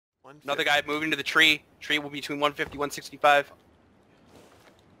Another guy moving to the tree. Tree will be between 150, 165.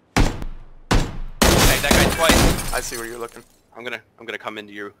 Okay, that guy twice. I see where you're looking. I'm gonna come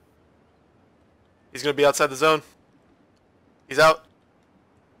into you. He's gonna be outside the zone. He's out.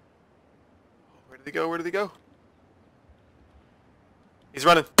 Where did he go? Where did he go? He's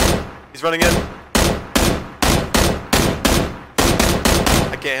running. He's running in.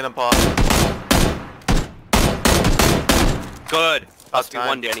 I can't hit him, Paul. Good. About Must be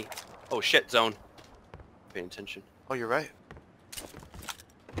one, Danny. Oh shit, zone. Paying attention. Oh, you're right.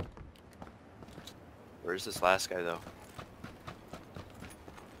 Where's this last guy though?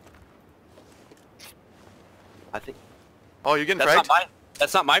 I think Oh, you're getting that's fragged? not mine.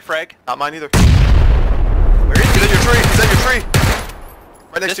 That's not my frag. Not mine either. Where is He's he? in your tree. He's in your tree.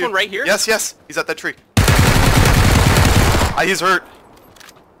 Right next This to you. one right here? Yes, yes. He's at that tree. He's hurt.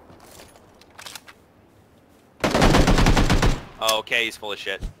 Oh, okay, he's full of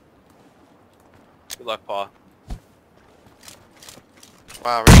shit. Good luck, Paul.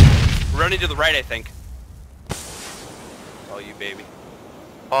 Wow. We're running to the right, I think. Oh, you baby.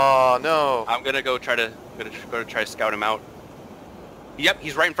 Oh no. I'm gonna go try to try to scout him out. Yep,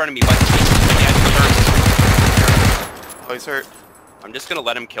 he's right in front of me, but yeah, he's hurt. Oh, he's hurt. I'm just gonna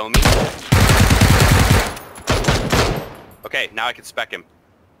let him kill me. Okay, now I can spec him.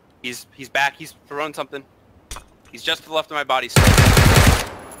 He's back. He's throwing something. He's just to the left of my body still.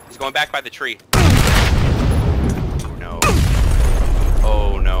 He's going back by the tree. Oh no.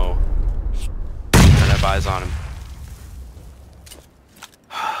 Oh no. I don't have eyes on him.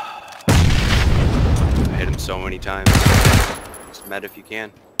 I hit him so many times. Just med if you can.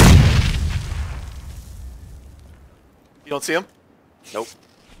 You don't see him? Nope.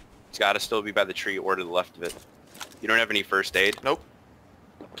 He's gotta still be by the tree or to the left of it. You don't have any first aid? Nope.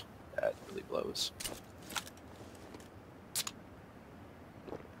 That really blows.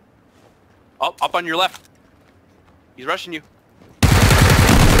 Oh, up on your left. He's rushing you.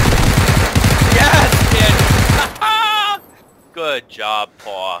 Yes, kid! Good job,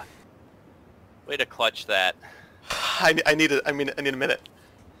 Paw. Way to clutch that. I need a minute.